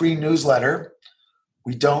have a free newsletter.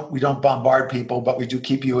 We don't bombard people, but we do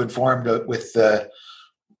keep you informed with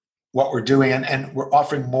what we're doing. And we're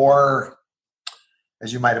offering more,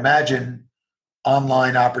 as you might imagine,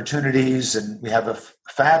 online opportunities. And we have a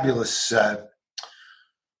fabulous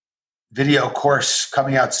video course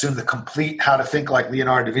coming out soon, the complete How to Think Like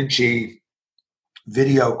Leonardo da Vinci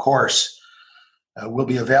video course will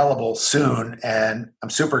be available soon. And I'm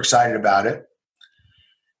super excited about it.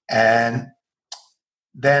 And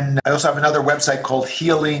then I also have another website called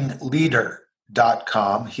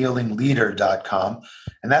healingleader.com.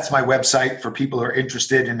 And that's my website for people who are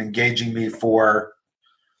interested in engaging me for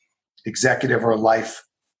executive or life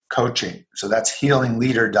coaching. So that's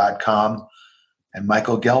healingleader.com and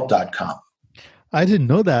michaelgelb.com. I didn't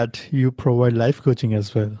know that you provide life coaching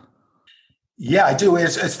as well. Yeah, I do.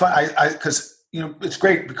 It's fun because it's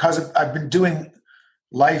great because I've been doing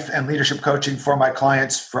life and leadership coaching for my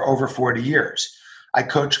clients for over 40 years. I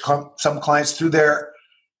coach some clients for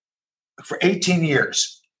 18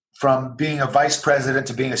 years, from being a vice president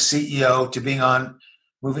to being a CEO to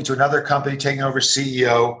moving to another company, taking over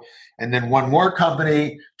CEO, and then one more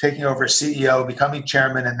company, taking over CEO, becoming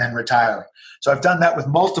chairman, and then retiring. So I've done that with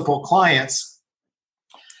multiple clients.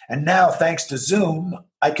 And now, thanks to Zoom,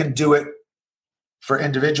 I can do it for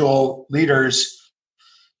individual leaders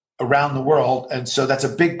around the world. And so that's a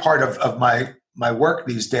big part of my work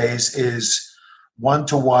these days is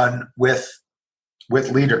one-to-one with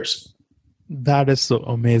leaders. That is so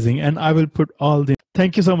amazing. And I will put all the...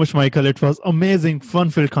 Thank you so much, Michael. It was amazing,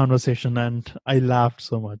 fun-filled conversation, and I laughed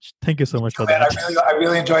so much. Thank you so much for that. I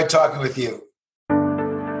really enjoyed talking with you.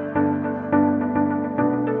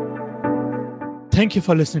 Thank you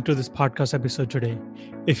for listening to this podcast episode today.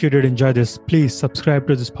 If you did enjoy this, please subscribe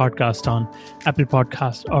to this podcast on Apple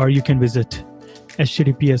Podcast, or you can visit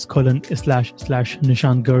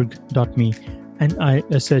https://nishantgarg.me,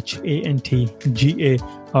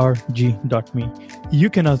 NISHANTGARG.me. You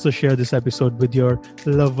can also share this episode with your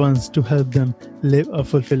loved ones to help them live a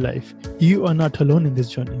fulfilled life. You are not alone in this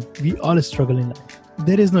journey. We all struggle in life.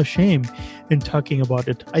 There is no shame in talking about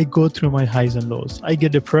it. I go through my highs and lows. I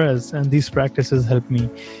get depressed, and these practices help me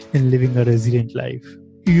in living a resilient life.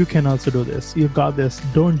 You can also do this. You got this.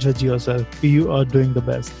 Don't judge yourself. You are doing the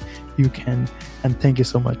best you can. And thank you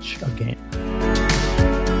so much again.